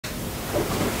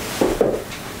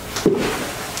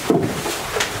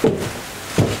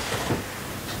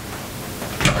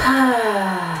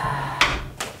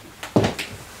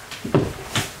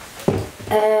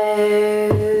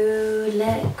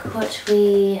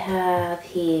we have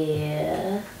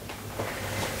here.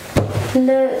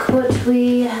 Look what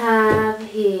we have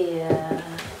here.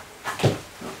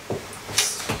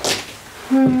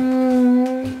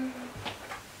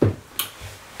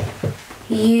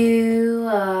 You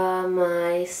are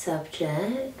my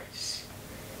subject.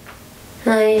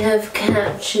 I have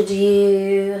captured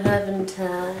you, haven't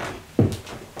I?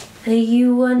 Are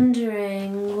you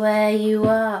wondering where you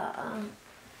are?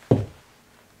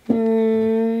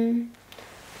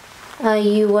 Are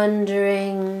you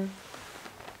wondering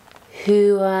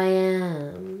who I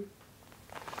am?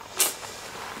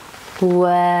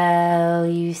 Well,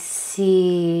 you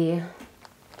see,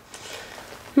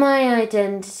 my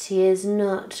identity is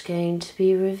not going to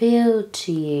be revealed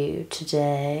to you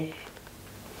today.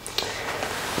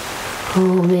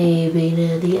 Or maybe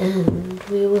near the end,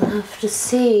 we will have to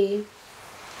see.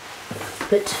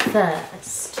 But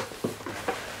first,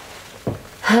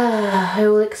 I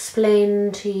will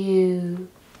explain to you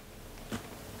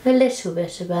a little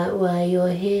bit about why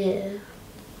you're here.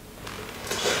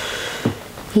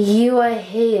 You are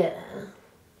here,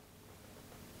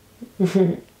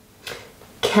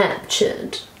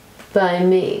 captured by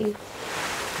me.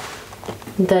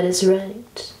 That is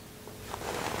right.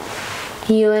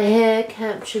 You are here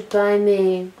captured by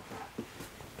me,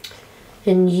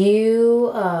 and you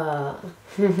are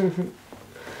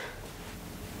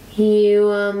you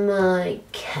are my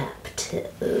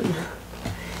captive.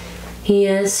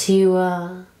 Yes, you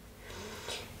are.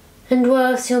 And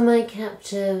whilst you're my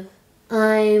captive,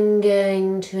 I'm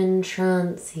going to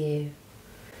entrance you.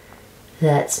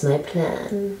 That's my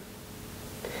plan.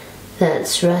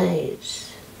 That's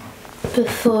right.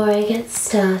 Before I get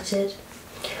started,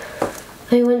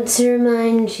 I want to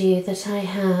remind you that I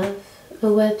have a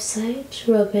website,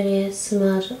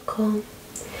 robiniasmr.com,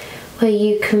 where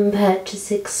you can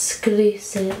purchase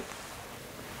exclusive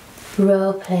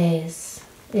roleplays,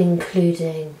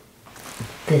 including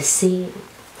the scene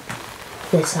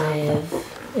that I have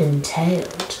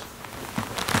entailed.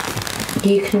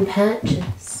 You can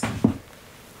purchase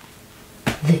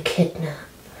the kidnap.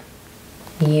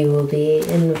 You will be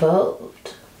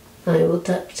involved. I will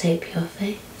duct tape your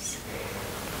face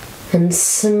and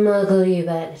smuggle you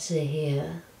back to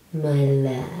here, my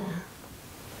lair,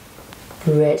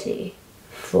 ready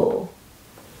for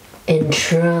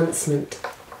entrancement.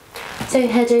 So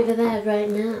head over there right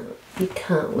now. You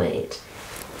can't wait.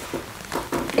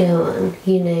 Go on,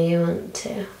 you know you want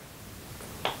to.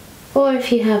 Or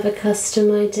if you have a custom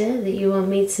idea that you want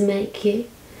me to make you,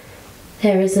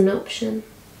 there is an option,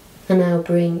 and I'll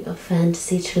bring your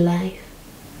fantasy to life.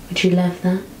 Would you love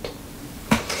that?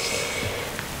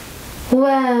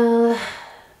 Well,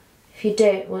 if you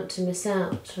don't want to miss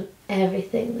out on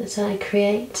everything that I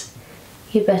create,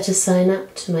 you better sign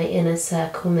up to my Inner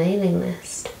Circle mailing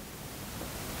list.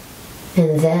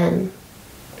 And then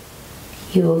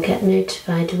you will get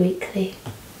notified weekly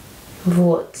of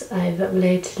what I've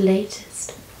uploaded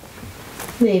latest.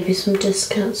 Maybe some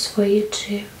discounts for you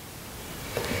too.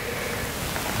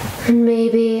 And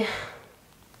maybe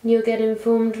you'll get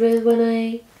informed with when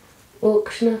I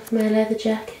auction off my leather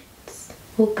jackets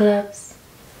or gloves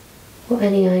or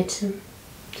any item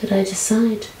that I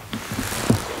decide.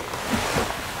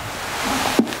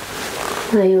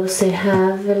 I also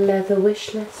have a leather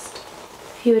wish list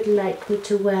if you would like me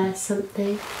to wear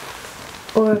something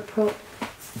or a prop.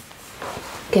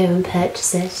 Go and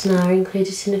purchase it and I'll include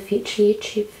it in a future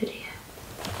YouTube video.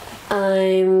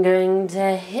 I'm going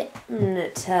to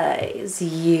hypnotise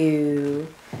you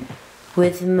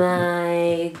with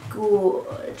my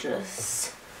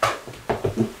gorgeous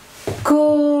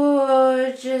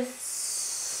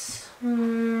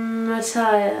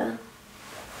attire.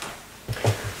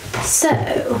 So,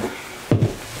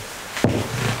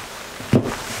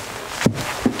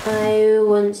 I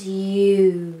want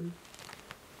you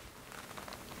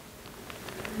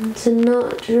to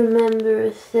not remember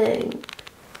a thing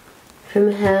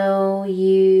from how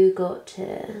you got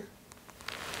here.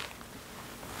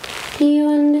 Do you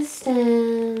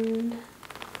understand?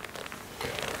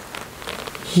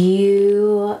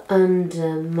 You are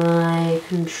under my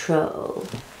control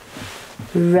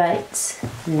right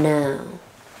now.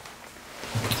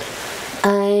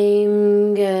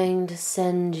 I'm going to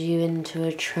send you into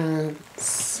a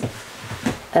trance,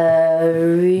 a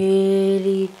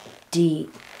really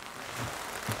deep,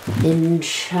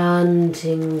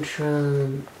 enchanting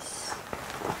trance.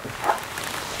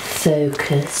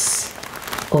 Focus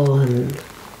on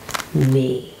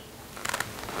me.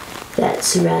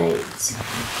 That's right.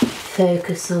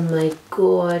 Focus on my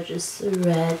gorgeous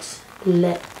red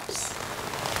lips,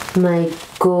 my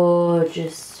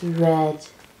gorgeous red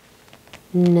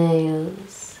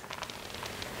nails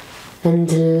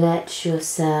and let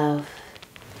yourself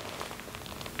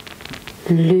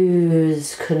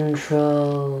lose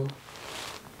control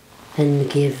and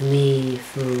give me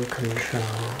full control.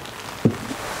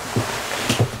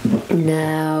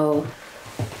 Now,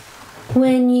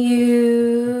 when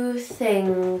you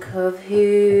think of who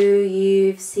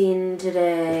you've seen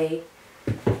today,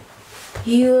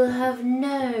 you'll have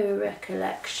no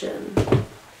recollection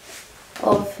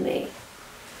of me.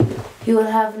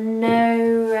 You'll have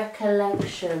no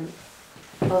recollection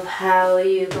of how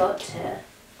you got here.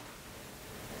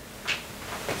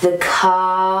 The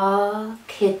car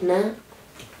kidnap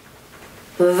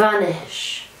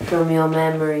vanish from your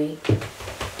memory.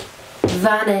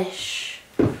 Vanish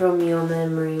from your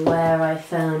memory where I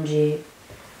found you.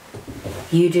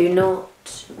 You do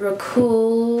not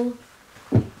recall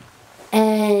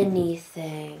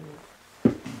anything.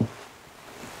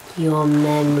 Your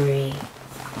memory,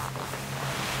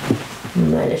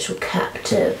 my little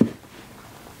captive,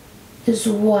 is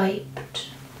wiped.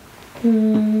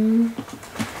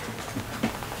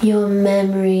 Your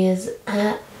memory is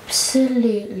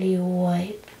absolutely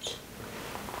wiped.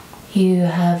 You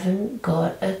haven't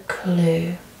got a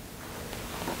clue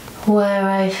where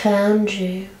I found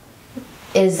you.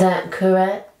 Is that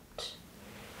correct?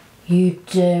 You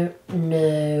don't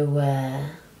know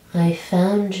where I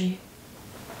found you.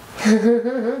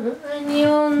 And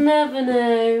you'll never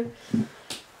know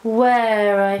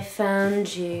where I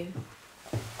found you,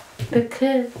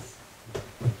 because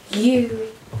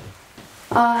you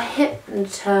are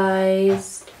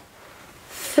hypnotised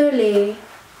fully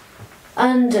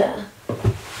under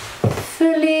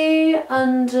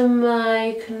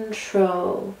my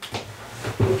control,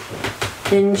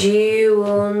 and you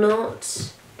will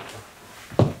not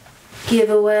give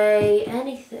away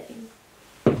anything,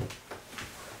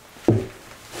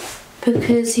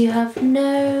 because you have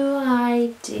no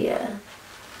idea.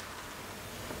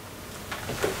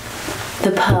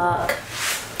 The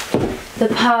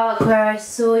park where I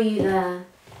saw you there,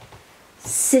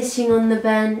 sitting on the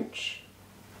bench,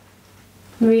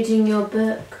 reading your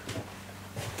book.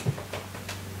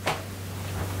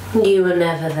 You were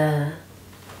never there.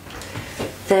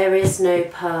 There is no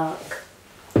park.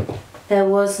 There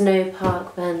was no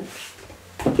park bench.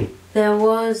 There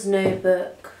was no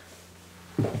book.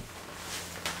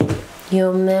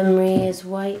 Your memory is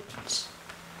wiped.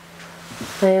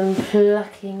 I am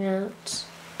plucking out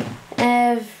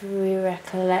every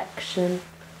recollection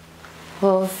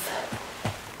of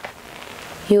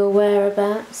your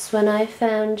whereabouts when I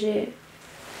found you.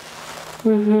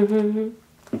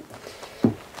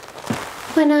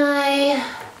 When I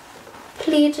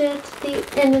pleaded the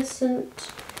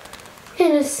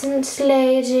innocent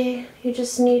lady who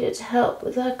just needed help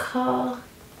with her car,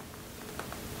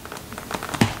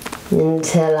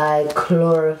 until I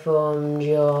chloroformed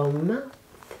your mouth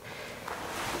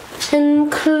and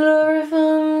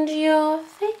chloroformed your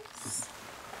face,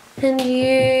 and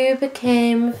you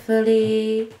became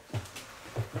fully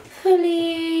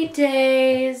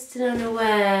dazed and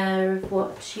unaware of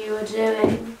what you were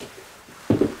doing.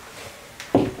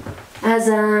 As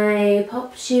I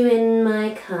popped you in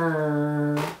my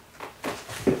car,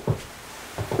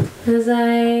 as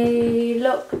I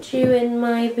locked you in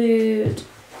my boot,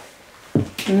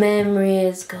 memory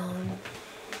is gone.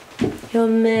 Your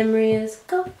memory is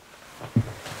gone.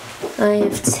 I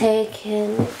have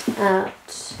taken it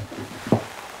out,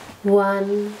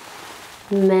 one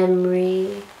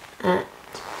memory at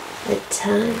a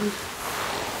time.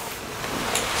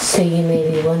 So you may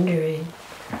be wondering,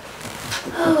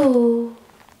 oh,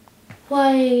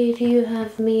 why do you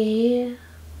have me here?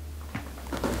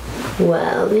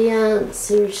 Well, the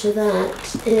answer to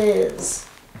that is,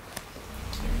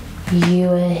 you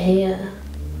are here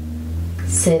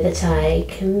so that I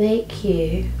can make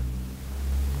you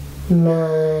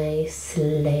my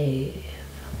slave.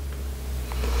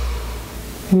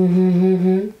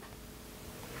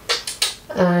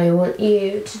 I want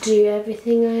you to do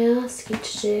everything I ask you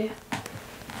to do.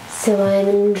 So I'm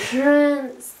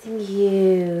entrancing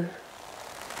you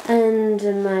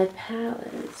under my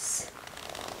powers,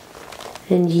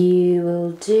 and you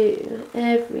will do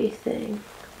everything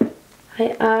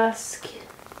I ask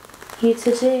you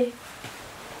to do.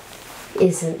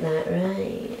 Isn't that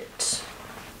right,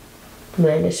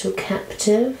 my little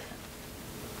captive?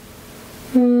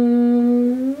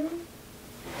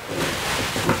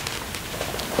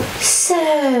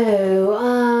 So,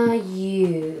 are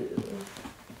you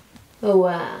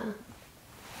aware?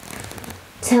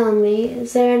 Tell me,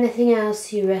 is there anything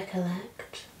else you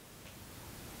recollect?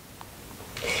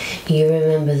 You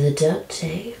remember the duct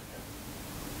tape?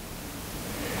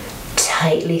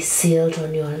 tightly sealed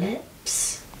on your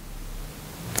lips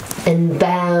and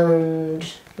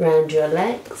bound round your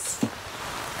legs to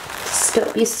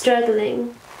stop you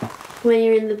struggling when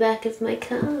you're in the back of my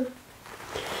car.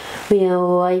 We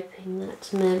are wiping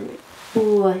that memory,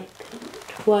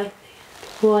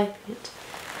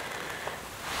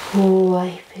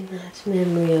 wiping that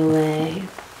memory away.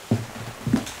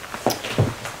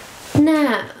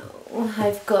 Now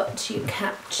I've got you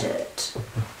captured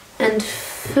and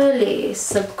fully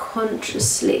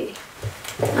subconsciously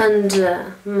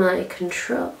under my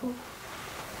control.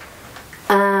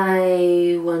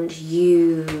 I want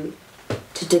you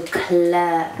to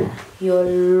declare your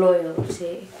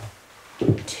loyalty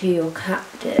to your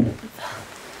captive.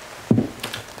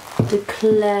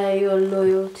 Declare your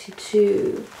loyalty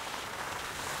to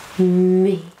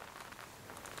me.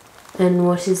 And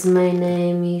what is my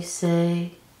name, you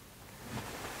say?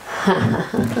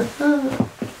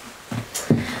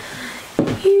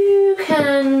 You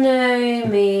can know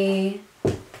me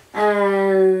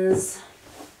as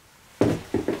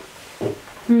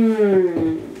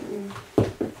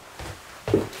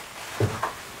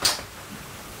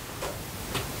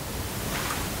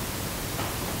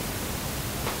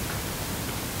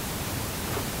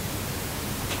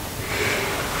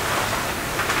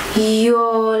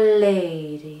your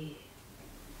lady.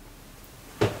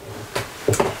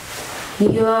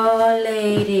 Your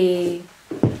lady.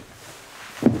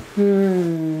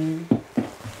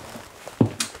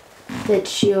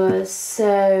 That you're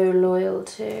so loyal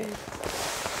to.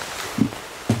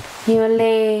 Your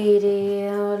lady,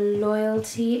 our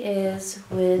loyalty is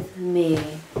with me.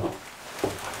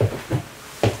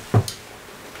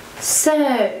 So,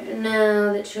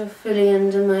 now that you're fully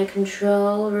under my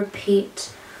control,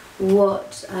 repeat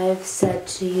what I've said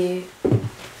to you.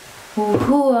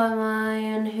 Who am I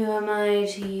and who am I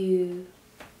to you?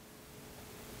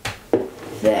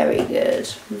 Very good.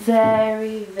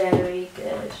 Very, very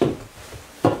good.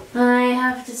 I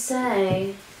have to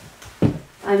say,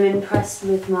 I'm impressed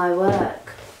with my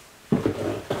work.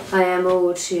 I am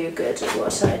all too good at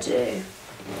what I do.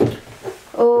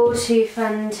 All too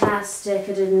fantastic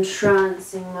at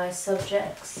entrancing my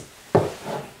subjects.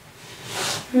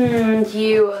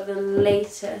 You are the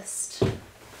latest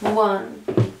one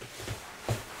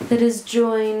that has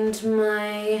joined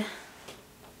my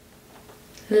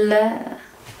lair.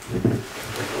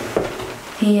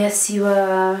 Yes, you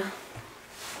are.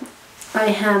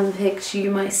 I handpicked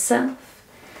you myself.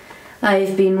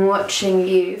 I've been watching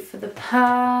you for the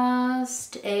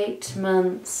past 8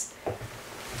 months,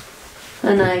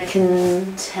 and I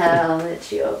can tell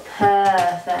that you're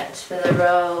perfect for the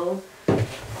role.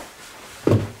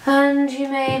 And you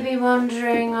may be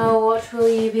wondering, oh, what will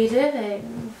you be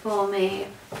doing for me?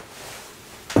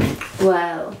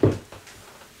 Well,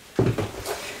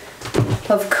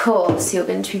 of course you're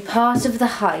going to be part of the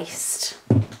heist.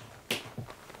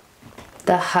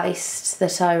 The heist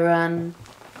that I run.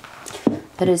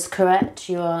 That is correct,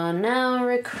 you are now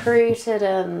recruited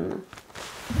in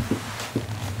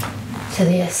to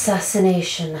the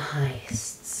assassination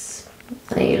heists.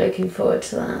 Are you looking forward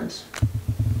to that?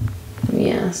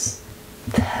 Yes.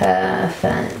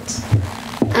 Perfect.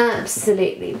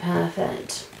 Absolutely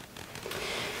perfect.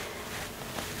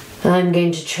 I'm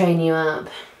going to train you up.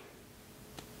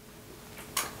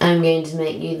 I'm going to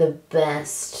make you the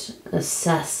best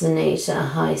assassinator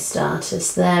heist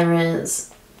artist there is.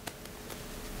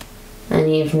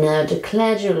 And you've now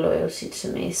declared your loyalty to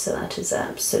me, so that is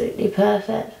absolutely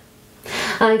perfect.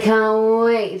 I can't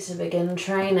wait to begin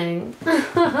training.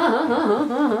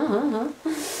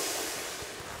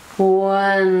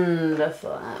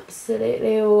 Wonderful,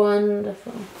 absolutely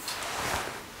wonderful.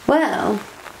 Well,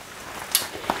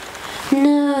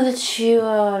 now that you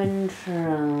are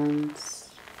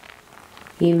entranced,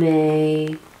 you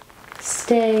may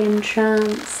stay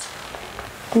entranced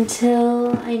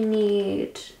until I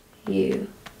need you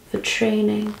for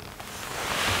training.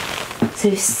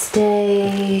 So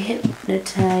stay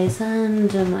hypnotized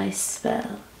under my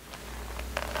spell.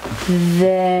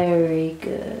 Very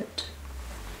good.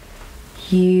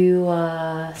 You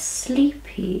are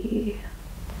sleepy.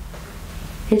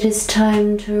 It is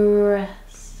time to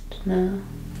rest now.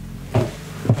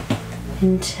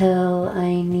 Until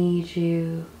I need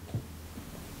you.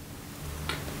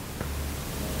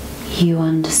 You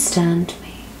understand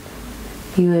me.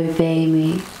 You obey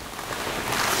me.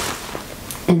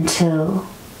 Until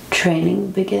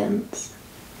training begins.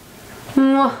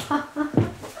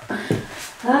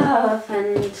 Oh,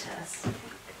 fantastic.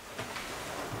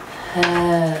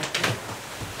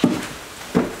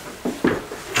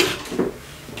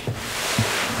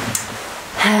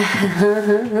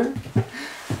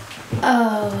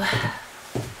 Oh,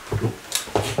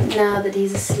 now that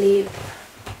he's asleep,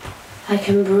 I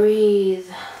can breathe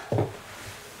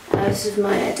out of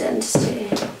my identity.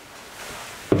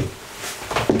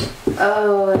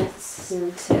 Oh,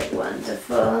 isn't it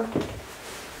wonderful?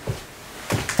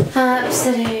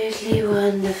 Absolutely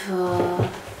wonderful.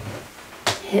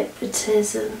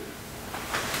 Hypnotism.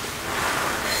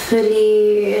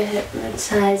 Fully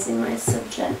hypnotising my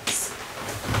subjects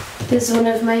is one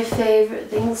of my favourite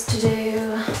things to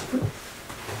do.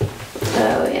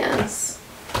 Oh yes.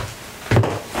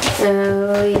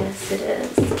 Oh yes it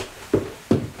is.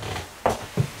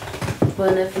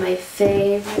 One of my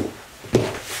favourite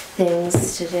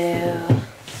things to do.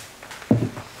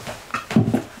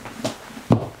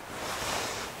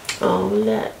 Oh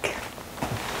look.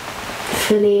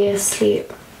 Fully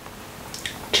asleep.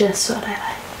 Just what I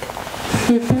like.